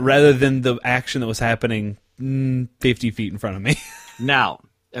Yeah. rather than the action that was happening 50 feet in front of me. Now,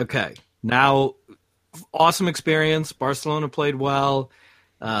 awesome experience. Barcelona played well.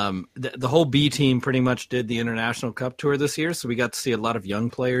 The whole B team pretty much did the International Cup tour this year, so we got to see a lot of young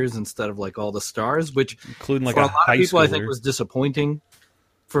players instead of like all the stars, which including like for a lot high of people schooler. I think was disappointing.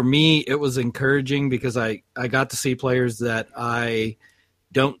 For me, it was encouraging because I got to see players that I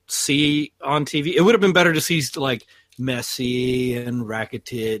don't see on TV. It would have been better to see like Messi and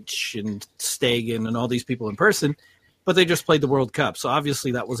Rakitic and Stegen and all these people in person, but they just played the World Cup, so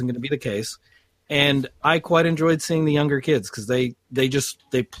obviously that wasn't going to be the case. And I quite enjoyed seeing the younger kids because they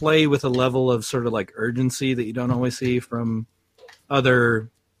play with a level of sort of like urgency that you don't always see from other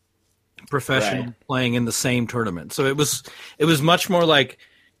professionals playing in the same tournament. So it was much more like,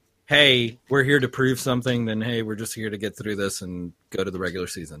 hey, we're here to prove something than, hey, we're just here to get through this and go to the regular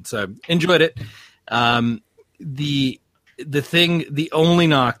season. So enjoyed it. The only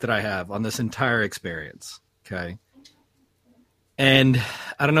knock that I have on this entire experience, okay, and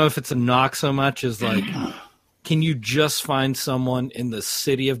I don't know if it's a knock so much as like, can you just find someone in the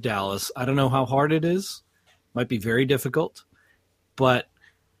city of Dallas? I don't know how hard it is. Might be very difficult, but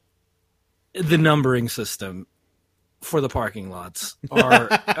the numbering system for the parking lots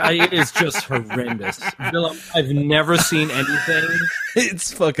it is just horrendous. I've never seen anything.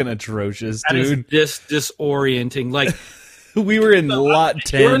 It's fucking atrocious, that dude. Is this disorienting. Like we were in lot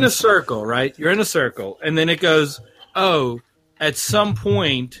 10. You're in a circle, right? You're in a circle, and then it goes, at some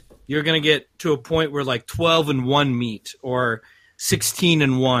point you're going to get to a point where like 12 and 1 meet or 16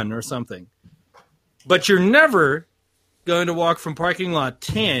 and 1 or something. But you're never going to walk from parking lot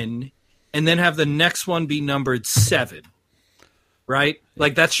 10 and then have the next one be numbered 7. Right?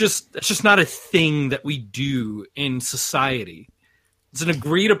 Like that's just not a thing that we do in society. It's an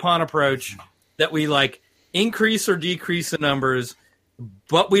agreed upon approach that we like increase or decrease the numbers,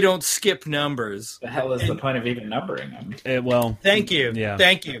 but we don't skip numbers. The hell is the point of even numbering them? Thank you. Yeah.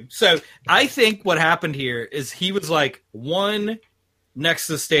 Thank you. So I think what happened here is he was like 1 next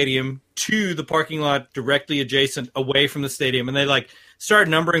to the stadium, 2 the parking lot directly adjacent away from the stadium, and they like started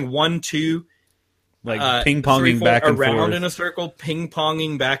numbering 1, 2, like ping-ponging 3, 4, back and around forth in a circle,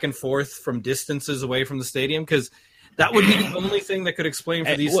 ping-ponging back and forth from distances away from the stadium, because that would be the only thing that could explain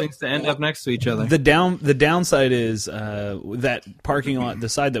for these things to end up next to each other. The downside is that parking lot, the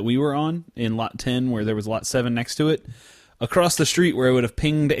side that we were on in lot 10, where there was lot 7 next to it, across the street where it would have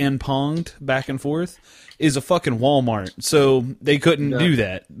pinged and ponged back and forth, is a fucking Walmart. So they couldn't do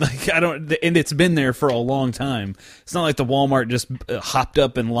that. Like and it's been there for a long time. It's not like the Walmart just hopped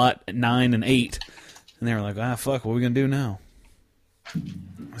up in lot 9 and 8, and they were like, fuck, what are we gonna do now?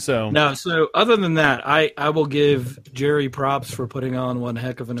 So other than that, I will give Jerry props for putting on one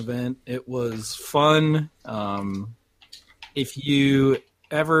heck of an event. It was fun. If you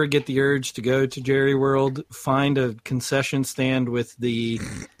ever get the urge to go to Jerry World, find a concession stand with the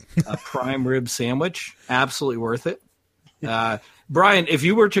prime rib sandwich. Absolutely worth it. Brian, if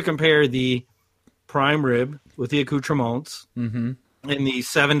you were to compare the prime rib with the accoutrements and the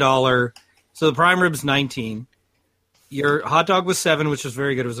 $7, so the prime rib's $19. Your hot dog was $7, which was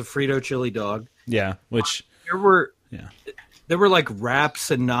very good. It was a Frito chili dog. Yeah, which there were like wraps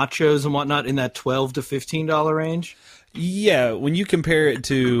and nachos and whatnot in that $12 to $15 range. Yeah, when you compare it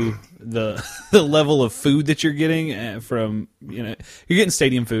to the level of food that you're getting from, you're getting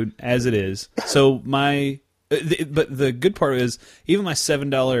stadium food as it is. So but the good part is even my $7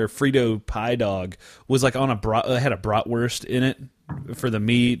 Frito pie dog was like on it had a bratwurst in it for the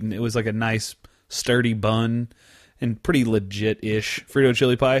meat, and it was like a nice sturdy bun and pretty legit-ish Frito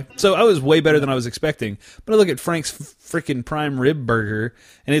chili pie. So I was way better than I was expecting. But I look at Frank's freaking prime rib burger,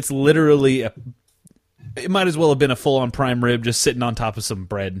 and it's literally it might as well have been a full-on prime rib just sitting on top of some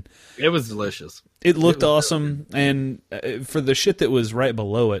bread. It was delicious. It looked awesome, and for the shit that was right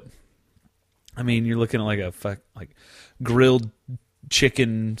below it, I mean, you're looking at like grilled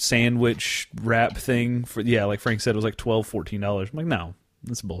chicken sandwich wrap thing like Frank said, it was like $12, $14. I'm like, no,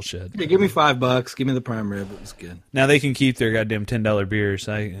 that's bullshit. Yeah, give me $5. Give me the prime rib. It was good. Now they can keep their goddamn $10 beers.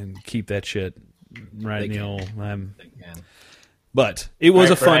 I can keep that shit right in the old. But it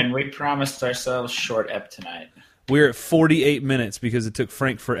was Brian, we promised ourselves short ep tonight. We're at 48 minutes because it took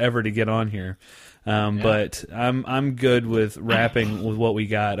Frank forever to get on here. But I'm good with wrapping with what we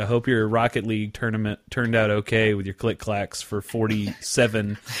got. I hope your Rocket League tournament turned out okay with your click clacks for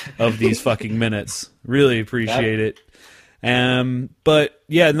 47 of these fucking minutes. Really appreciate it. But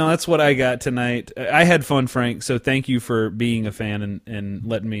yeah, no, that's what I got tonight. I had fun, Frank. So thank you for being a fan and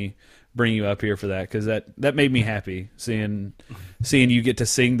letting me bring you up here for that, because that made me happy seeing you get to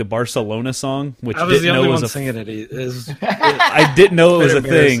sing the Barcelona song, which I was didn't the only know one was singing it. I didn't know it was a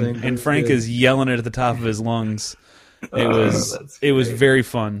thing, embarrassing. and Frank is yelling it at the top of his lungs. It was very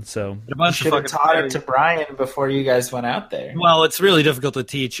fun. So A bunch Should have taught it to Brian before you guys went out there. Well, it's really difficult to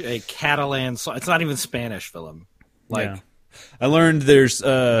teach a Catalan song. It's not even Spanish, Willem. yeah. I learned there is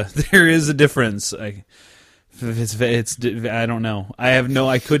a difference. It's I don't know.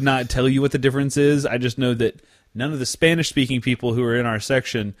 I could not tell you what the difference is. I just know that none of the Spanish speaking people who were in our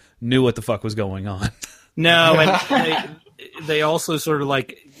section knew what the fuck was going on. No, and they also sort of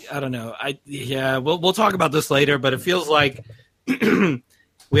like, I don't know. We'll talk about this later, but it feels like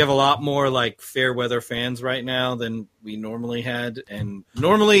we have a lot more like fair weather fans right now than we normally had, and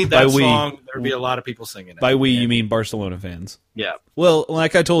normally that song there'd be a lot of people singing it. By we, you mean Barcelona fans? Yeah. Well,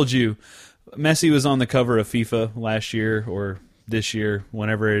 like I told you, Messi was on the cover of FIFA last year or this year,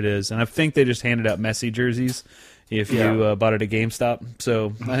 whenever it is, and I think they just handed out Messi jerseys if you bought it at GameStop.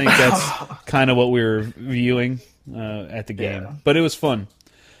 So I think that's kind of what we were viewing at the game. Yeah. But it was fun.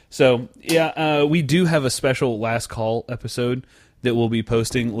 So, we do have a special Last Call episode that we'll be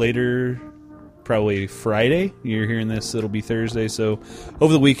posting later, probably Friday. You're hearing this, it'll be Thursday. So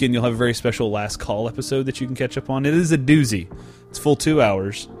over the weekend, you'll have a very special Last Call episode that you can catch up on. It is a doozy. It's full 2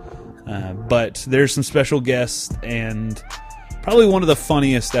 hours. But there's some special guests and probably one of the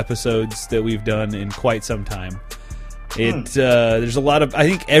funniest episodes that we've done in quite some time. There's a lot of... I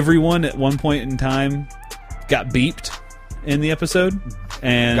think everyone at one point in time got beeped in the episode.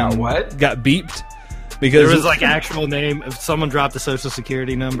 And got what? Got beeped. Because there was like actual name. If someone dropped the social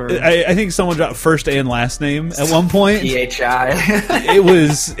security number, I think someone dropped first and last name at one point. PHI.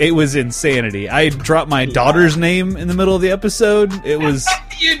 it was insanity. I dropped my daughter's name in the middle of the episode. It was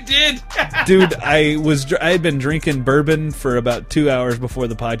you did, dude. I had been drinking bourbon for about 2 hours before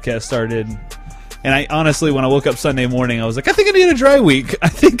the podcast started, and I honestly, when I woke up Sunday morning, I was like, I think I need a dry week.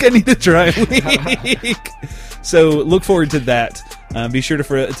 So look forward to that. Be sure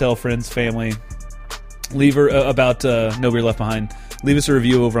to tell friends, family. Leave her about No Beer Left Behind. Leave us a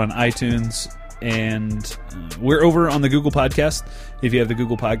review over on iTunes, and we're over on the Google Podcast. If you have the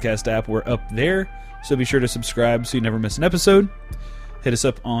Google Podcast app, we're up there. So be sure to subscribe so you never miss an episode. Hit us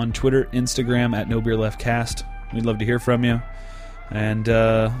up on Twitter, Instagram at No Beer Left Cast. We'd love to hear from you, and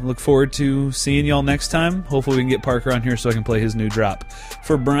look forward to seeing y'all next time. Hopefully we can get Parker on here so I can play his new drop.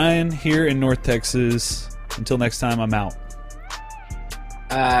 For Brian here in North Texas, until next time, I'm out.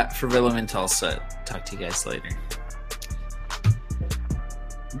 For Willem in Tulsa. Talk to you guys later.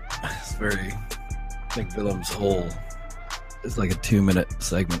 It's I think Willem's whole is like a 2-minute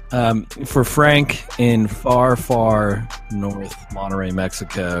segment. For Frank in far, far north Monterrey,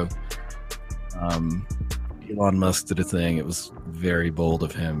 Mexico, Elon Musk did a thing. It was very bold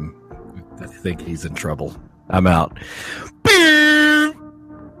of him. I think he's in trouble. I'm out.